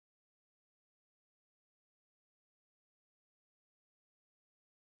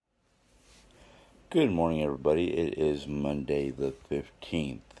Good morning, everybody. It is Monday the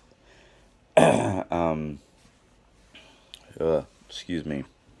 15th. um, Excuse me.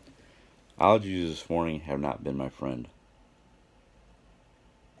 Allergies this morning have not been my friend.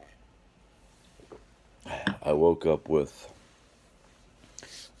 I woke up with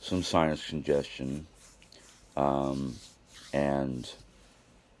some sinus congestion, and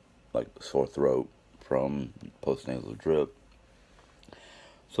like sore throat from postnasal drip.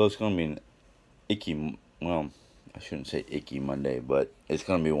 So it's going to be an icky, well, I shouldn't say icky Monday, but it's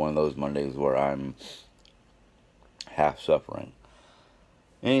going to be one of those Mondays where I'm half suffering.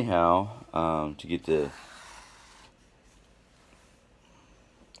 Anyhow, to get the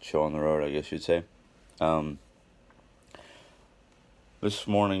show on the road, I guess you'd say. This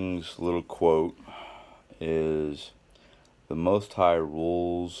morning's little quote is, "The Most High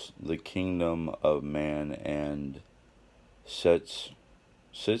rules the kingdom of man and sits."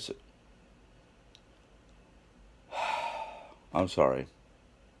 I'm sorry.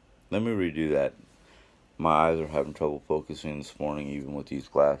 Let me redo that. My eyes are having trouble focusing this morning, even with these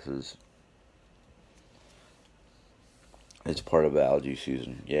glasses. It's part of allergy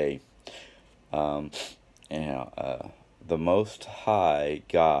season. Yay. Anyhow, the Most High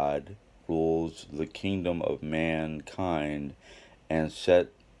God rules the kingdom of mankind and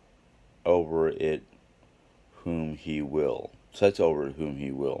sets over it whom he will. That's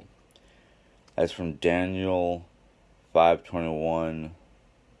from Daniel 5:21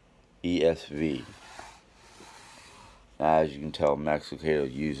 ESV. Now, as you can tell, Max Lucado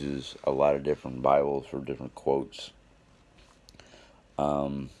uses a lot of different Bibles for different quotes.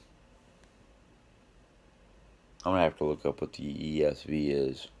 I'm going to have to look up what the ESV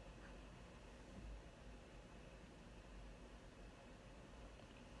is.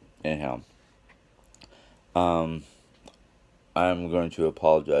 Anyhow, I'm going to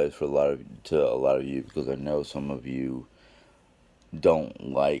apologize for a lot of you, because I know some of you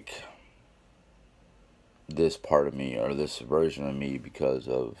don't like this part of me or this version of me because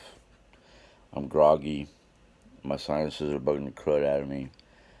I'm groggy. My sinuses are bugging the crud out of me.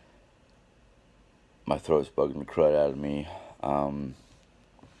 My throat's bugging the crud out of me. The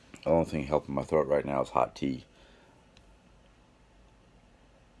only thing helping my throat right now is hot tea.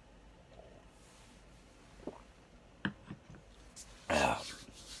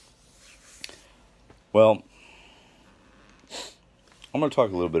 Well, I'm going to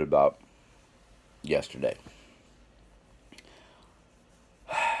talk a little bit about yesterday.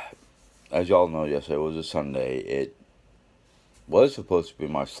 As y'all know, yesterday was a Sunday. It was supposed to be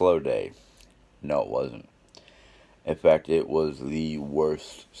my slow day. No, it wasn't. In fact, it was the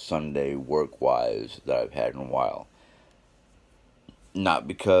worst Sunday work-wise that I've had in a while. Not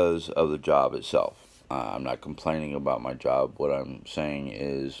because of the job itself. I'm not complaining about my job. What I'm saying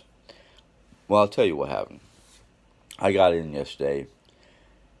is, well, I'll tell you what happened. I got in yesterday,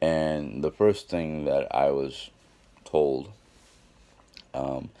 and the first thing that I was told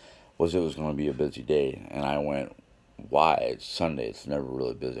was it was going to be a busy day. And I went, why? It's Sunday. It's never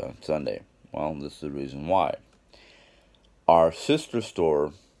really busy on Sunday. Well, this is the reason why. Our sister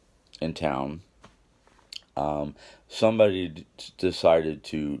store in town, somebody decided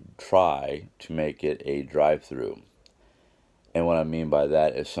to try to make it a drive-through. And what I mean by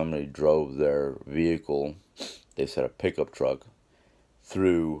that is somebody drove their vehicle, they said a pickup truck,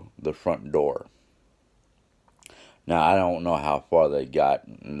 through the front door. Now, I don't know how far they got.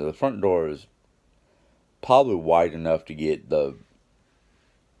 The front door is probably wide enough to get the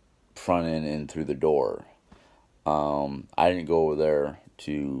front end in through the door. I didn't go over there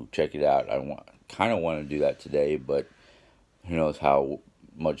to check it out. I kind of want to do that today, but who knows how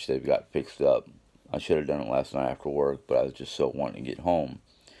much they've got fixed up. I should have done it last night after work, but I was just so wanting to get home.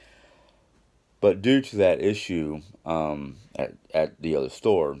 But due to that issue at the other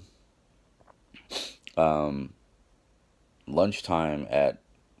store, lunchtime at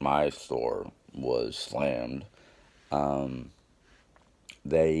my store was slammed.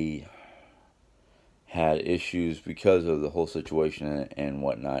 They had issues because of the whole situation and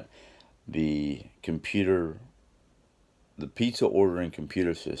whatnot. The pizza ordering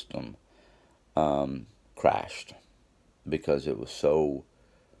computer system crashed because it was so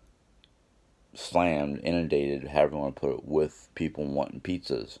slammed, inundated, however you want to put it, with people wanting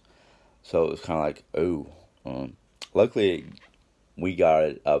pizzas. So it was kind of like, luckily we got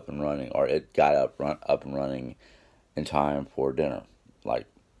it up and running, or it got up and running in time for dinner. Like,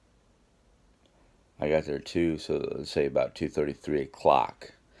 I got there too, so let's say about 2:30, 3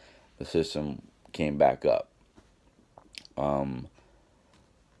 o'clock, the system came back up.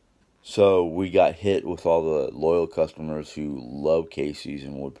 So we got hit with all the loyal customers who love Casey's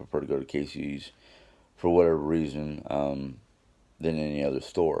and would prefer to go to Casey's for whatever reason, than any other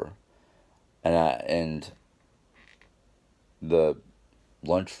store. And the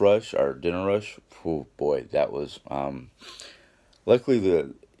lunch rush or dinner rush, oh boy, that was,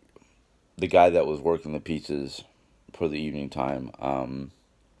 luckily the guy that was working the pizzas for the evening time,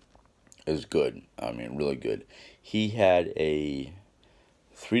 is good. I mean, really good. He had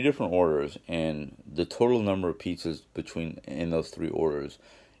three different orders, and the total number of pizzas in those three orders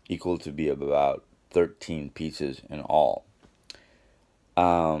equaled to be about 13 pizzas in all.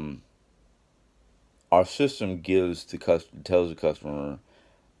 Our system tells the customer,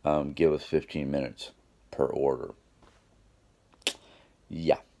 give us 15 minutes per order.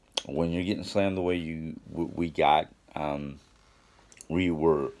 Yeah, when you're getting slammed the way we got, we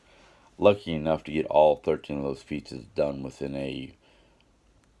were lucky enough to get all 13 of those pizzas done within a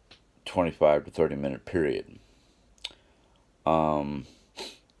 25 to 30 minute period.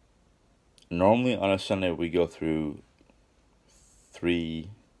 Normally on a Sunday we go through 2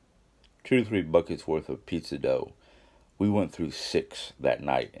 to 3 buckets worth of pizza dough. We went through 6 that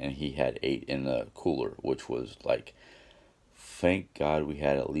night, and he had 8 in the cooler, which was like, thank God we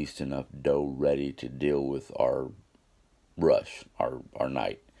had at least enough dough ready to deal with our rush, our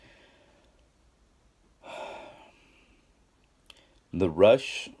night. The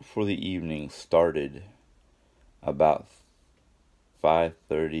rush for the evening started about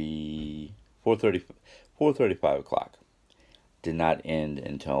 5:30, 4:30, 4:35 o'clock. Did not end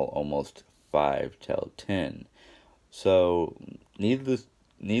until almost 5 till 10. So,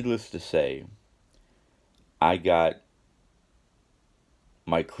 needless to say, I got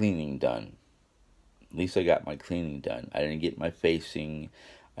my cleaning done. At least I got my cleaning done. I didn't get my facing.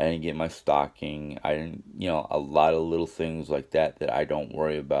 I didn't get my stocking. I didn't, a lot of little things like that I don't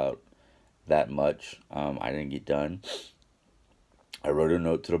worry about that much. I didn't get done. I wrote a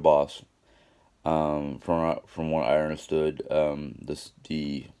note to the boss. From what I understood,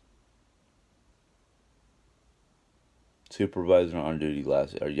 the supervisor on duty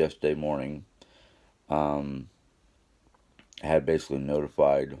yesterday morning, had basically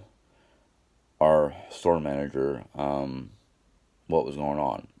notified our store manager, what was going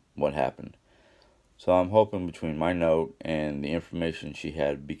on, what happened. So I'm hoping between my note and the information she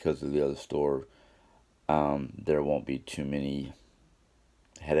had because of the other store, there won't be too many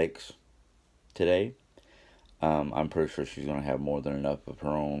headaches today. I'm pretty sure she's going to have more than enough of her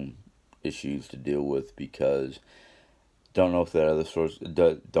own issues to deal with, because don't know if our other store is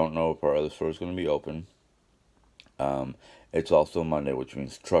going to be open. It's also Monday, which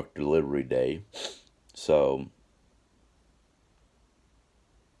means truck delivery day. So,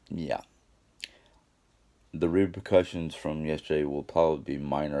 yeah. The repercussions from yesterday will probably be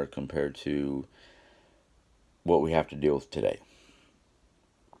minor compared to what we have to deal with today.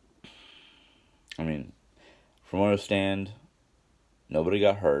 I mean, from what I understand, nobody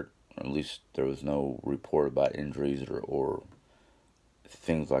got hurt. Or at least there was no report about injuries or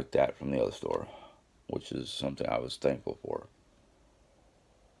things like that from the other store, which is something I was thankful for.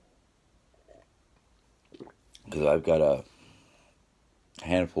 Because I've got a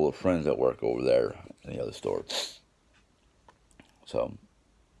handful of friends that work over there in the other store. So,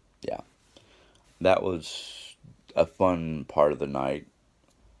 yeah. That was a fun part of the night.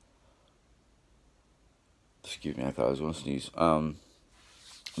 Excuse me, I thought I was going to sneeze.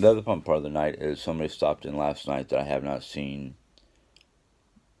 The other fun part of the night is somebody stopped in last night that I have not seen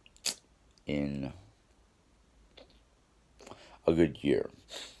in a good year.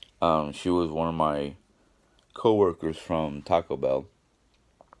 She was one of my co-workers from Taco Bell.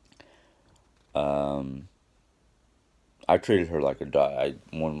 I treated her like a daughter.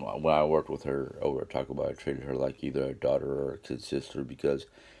 When I worked with her over at Taco Bell, I treated her like either a daughter or a kid sister, because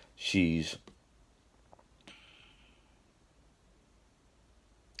she's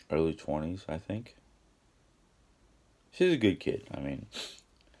early 20s, I think. She's a good kid. I mean,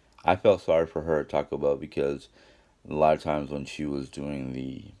 I felt sorry for her at Taco Bell, because a lot of times when she was doing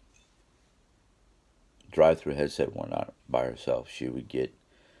the drive-through headset and whatnot by herself, she would get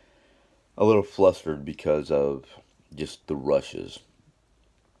a little flustered because of just the rushes.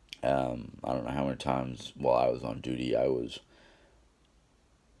 I don't know how many times while I was on duty I was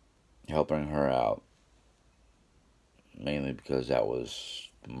helping her out, mainly because that was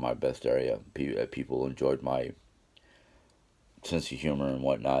my best area. People enjoyed my sense of humor and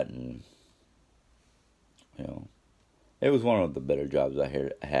whatnot, and it was one of the better jobs I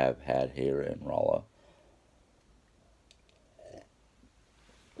have had here in Rolla.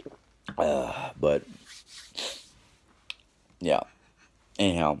 But yeah.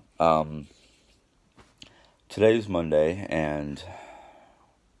 Anyhow, today's Monday, and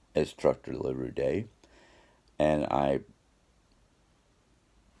it's truck delivery day. and I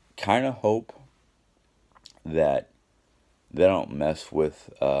kind of hope that they don't mess with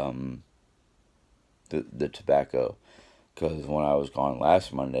the tobacco, because when I was gone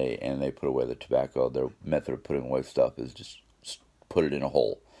last Monday and they put away the tobacco, their method of putting away stuff is just put it in a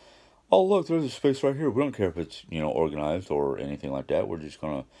hole. Oh, look, there's a space right here. We don't care if it's, organized or anything like that. We're just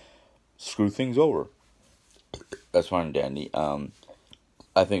going to screw things over. That's fine and dandy.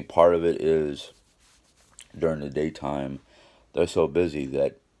 I think part of it is during the daytime, they're so busy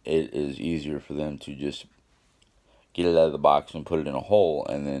that it is easier for them to just get it out of the box and put it in a hole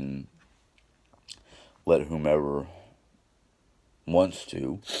and then let whomever wants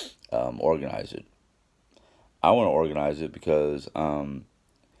to organize it. I want to organize it because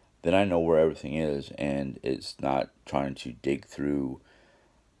then I know where everything is, and it's not trying to dig through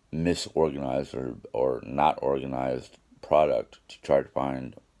misorganized or not organized product to try to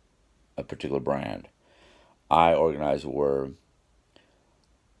find a particular brand. I organize it where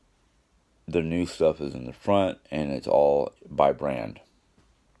the new stuff is in the front and it's all by brand.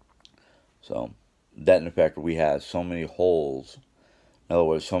 So that in effect, we have so many holes, in other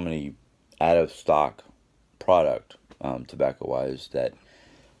words, so many out of stock product, tobacco wise, that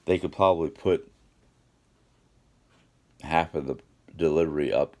they could probably put half of the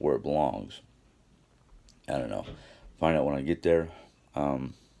delivery up where it belongs. I don't know. Find out when I get there.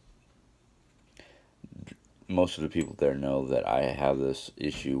 Most of the people there know that I have this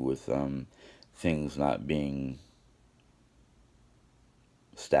issue with things not being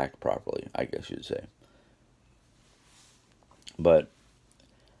stacked properly, I guess you'd say. But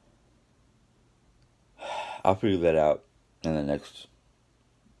I'll figure that out in the next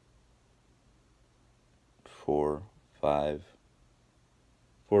 4 to 5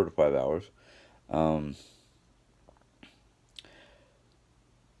 hours.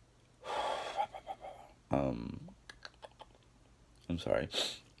 I'm sorry.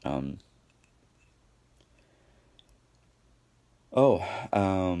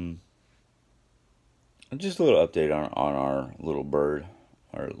 Just a little update on our little bird,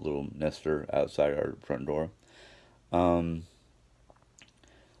 our little nester outside our front door. The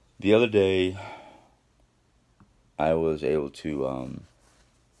other day, I was able to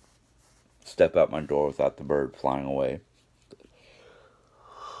step out my door without the bird flying away.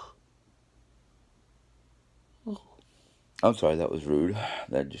 I'm sorry, that was rude.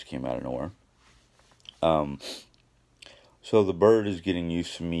 That just came out of nowhere. So the bird is getting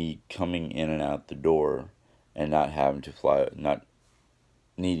used to me coming in and out the door and not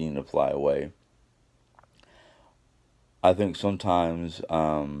needing to fly away. I think sometimes,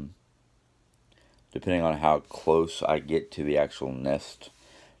 depending on how close I get to the actual nest,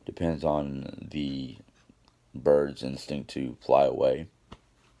 depends on the bird's instinct to fly away.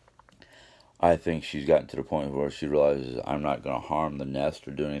 I think she's gotten to the point where she realizes I'm not going to harm the nest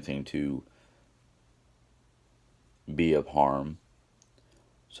or do anything to be of harm.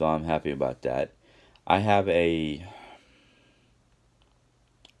 So I'm happy about that. I have a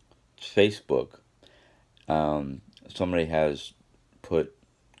Facebook. Somebody has put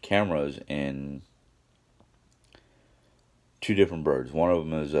cameras in 2 different birds. One of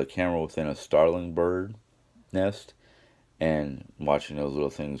them is a camera within a starling bird nest, and watching those little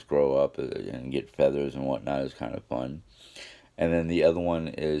things grow up and get feathers and whatnot is kind of fun. And then the other one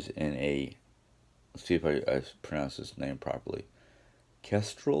is in a, let's see if I pronounce this name properly,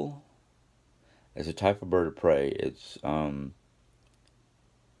 kestrel. It's a type of bird of prey. It's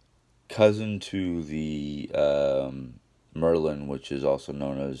cousin to the merlin, which is also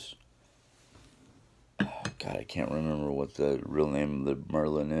known as, God, I can't remember what the real name of the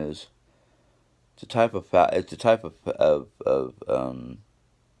merlin is. It's a type of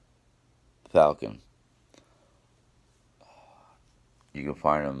falcon. You can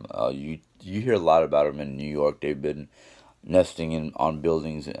find them. You hear a lot about them in New York. They've been nesting on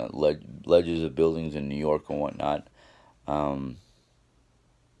buildings, ledges of buildings in New York and whatnot. I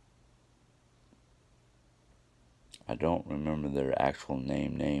don't remember their actual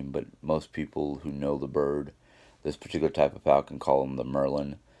name, but most people who know the bird, this particular type of falcon, call them the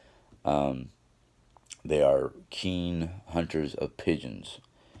merlin. They are keen hunters of pigeons,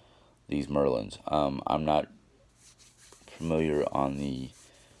 these merlins. I'm not familiar on the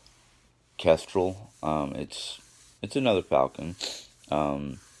kestrel. It's another falcon,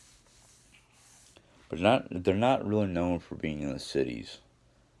 but they're not really known for being in the cities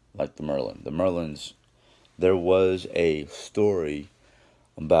like the merlin. The merlins, there was a story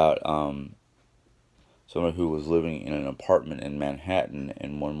about someone who was living in an apartment in Manhattan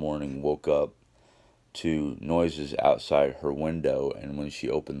and one morning woke up to noises outside her window, and when she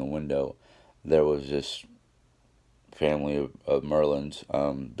opened the window, there was this family of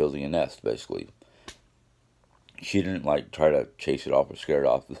Merlins building a nest, basically. She didn't like try to chase it off or scare it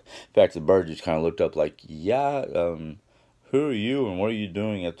off. In fact, the bird just kind of looked up like, yeah, who are you and what are you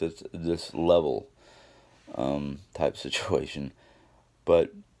doing at this level type situation.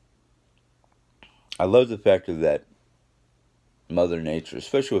 But I love the fact that Mother Nature,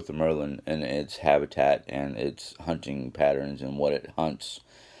 especially with the Merlin and its habitat and its hunting patterns and what it hunts,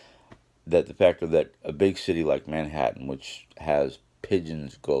 that the fact that a big city like Manhattan, which has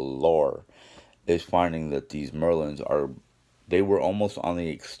pigeons galore, is finding that these Merlins they were almost on the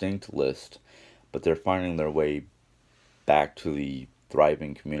extinct list, but they're finding their way back to the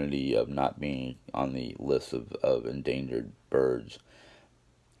thriving community of not being on the list of endangered birds.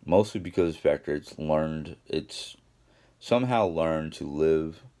 Mostly because of the fact that it's somehow learned to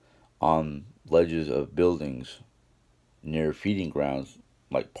live on ledges of buildings near feeding grounds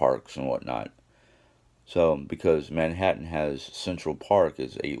like parks and whatnot. So, because Manhattan has Central Park,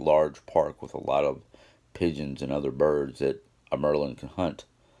 is a large park with a lot of pigeons and other birds that a Merlin can hunt.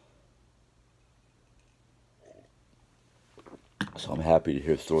 So I'm happy to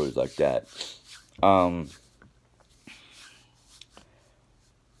hear stories like that.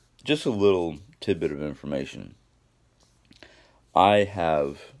 Just a little tidbit of information. I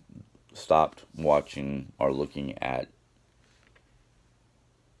have stopped watching or looking at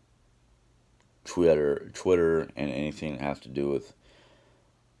Twitter and anything that has to do with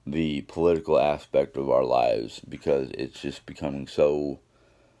the political aspect of our lives, because it's just becoming so,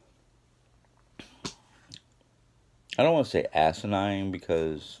 I don't want to say asinine,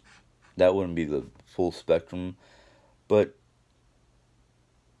 because that wouldn't be the full spectrum, but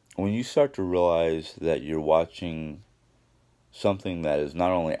when you start to realize that you're watching something that is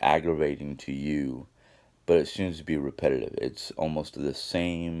not only aggravating to you, but it seems to be repetitive. It's almost the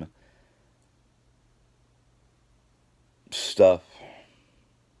same stuff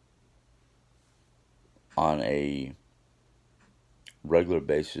on a regular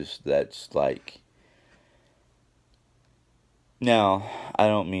basis that's like, now, I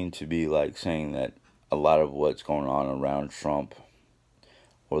don't mean to be like saying that a lot of what's going on around Trump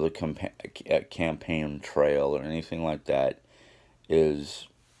or the campaign trail or anything like that is,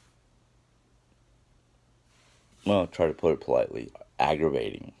 well, try to put it politely,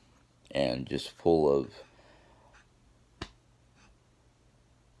 aggravating and just full of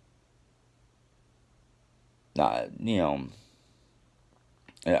not, I'm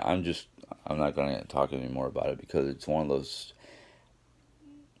not going to talk anymore about it, because it's one of those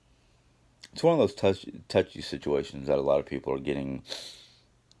touchy situations that a lot of people are getting.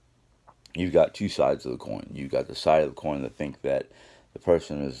 You've got two sides of the coin. You've got the side of the coin that think that the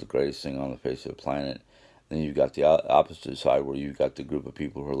person is the greatest thing on the face of the planet. Then you've got the opposite side, where you've got the group of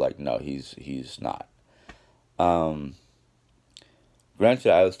people who are like, no, he's not.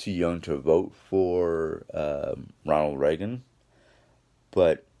 Granted, I was too young to vote for Ronald Reagan,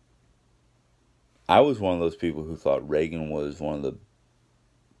 but I was one of those people who thought Reagan was one of the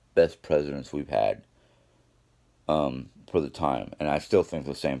best presidents we've had for the time. And I still think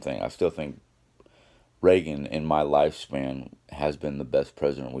the same thing. I still think Reagan, in my lifespan, has been the best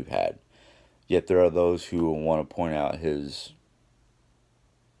president we've had. Yet there are those who want to point out his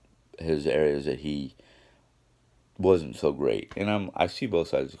areas that he wasn't so great. And I see both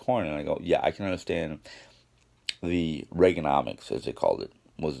sides of the coin, and I go, yeah, I can understand the Reaganomics, as they called it,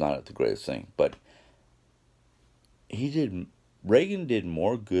 was not the greatest thing. But Reagan did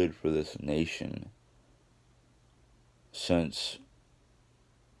more good for this nation since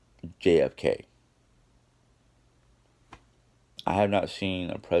JFK. I have not seen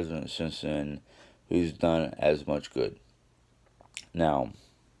a president since then who's done as much good. Now,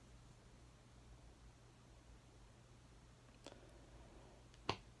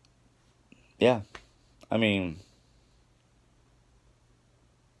 yeah, I mean,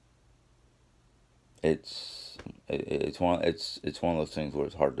 it's one of those things where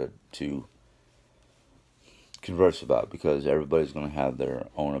it's hard to converse about, because everybody's going to have their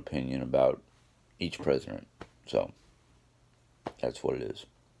own opinion about each president. So that's what it is.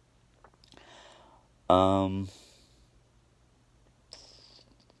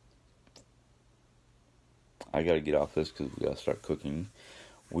 I gotta get off this because we gotta start cooking.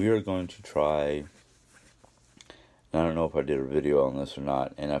 We are going to try, I don't know if I did a video on this or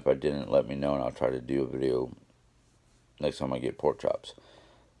not, and if I didn't, let me know and I'll try to do a video next time I get pork chops.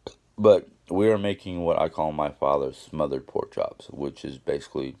 But we are making what I call my father's smothered pork chops, which is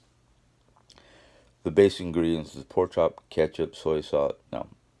basically the basic ingredients is pork chop, ketchup, soy sauce,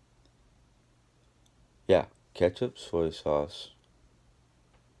 ketchup, soy sauce,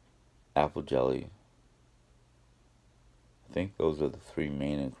 apple jelly, think those are the three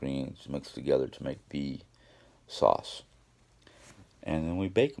main ingredients mixed together to make the sauce. And then we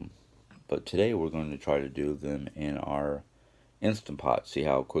bake them. But today we're going to try to do them in our Instant Pot, see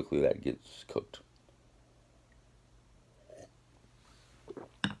how quickly that gets cooked.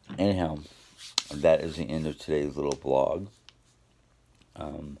 Anyhow, that is the end of today's little vlog.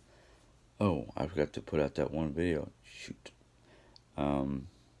 Oh, I forgot to put out that one video. Shoot.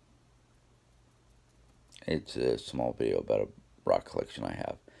 It's a small video about a rock collection I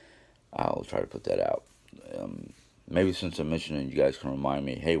have. I'll try to put that out. Maybe since I'm mentioning it, you guys can remind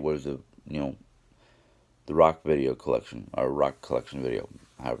me, hey, what is the rock video collection, or rock collection video,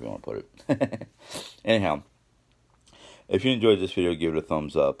 however you want to put it. Anyhow, if you enjoyed this video, give it a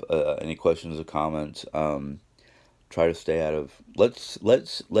thumbs up. Any questions or comments, try to stay out of, let's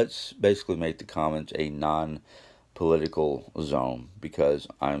basically make the comments a non-political zone, because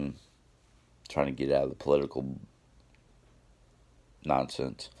I'm trying to get out of the political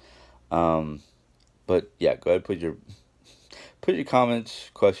nonsense. But yeah, go ahead, put your comments,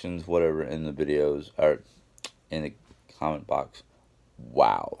 questions, whatever in the videos, or in the comment box.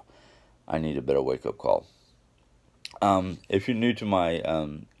 Wow, I need a better wake-up call. If you're new to my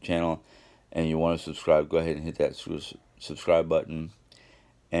channel and you want to subscribe, go ahead and hit that subscribe button,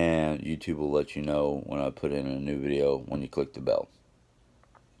 and YouTube will let you know when I put in a new video when you click the bell.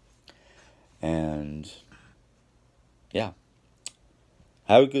 And yeah,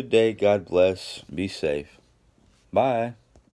 have a good day. God bless. Be safe. Bye.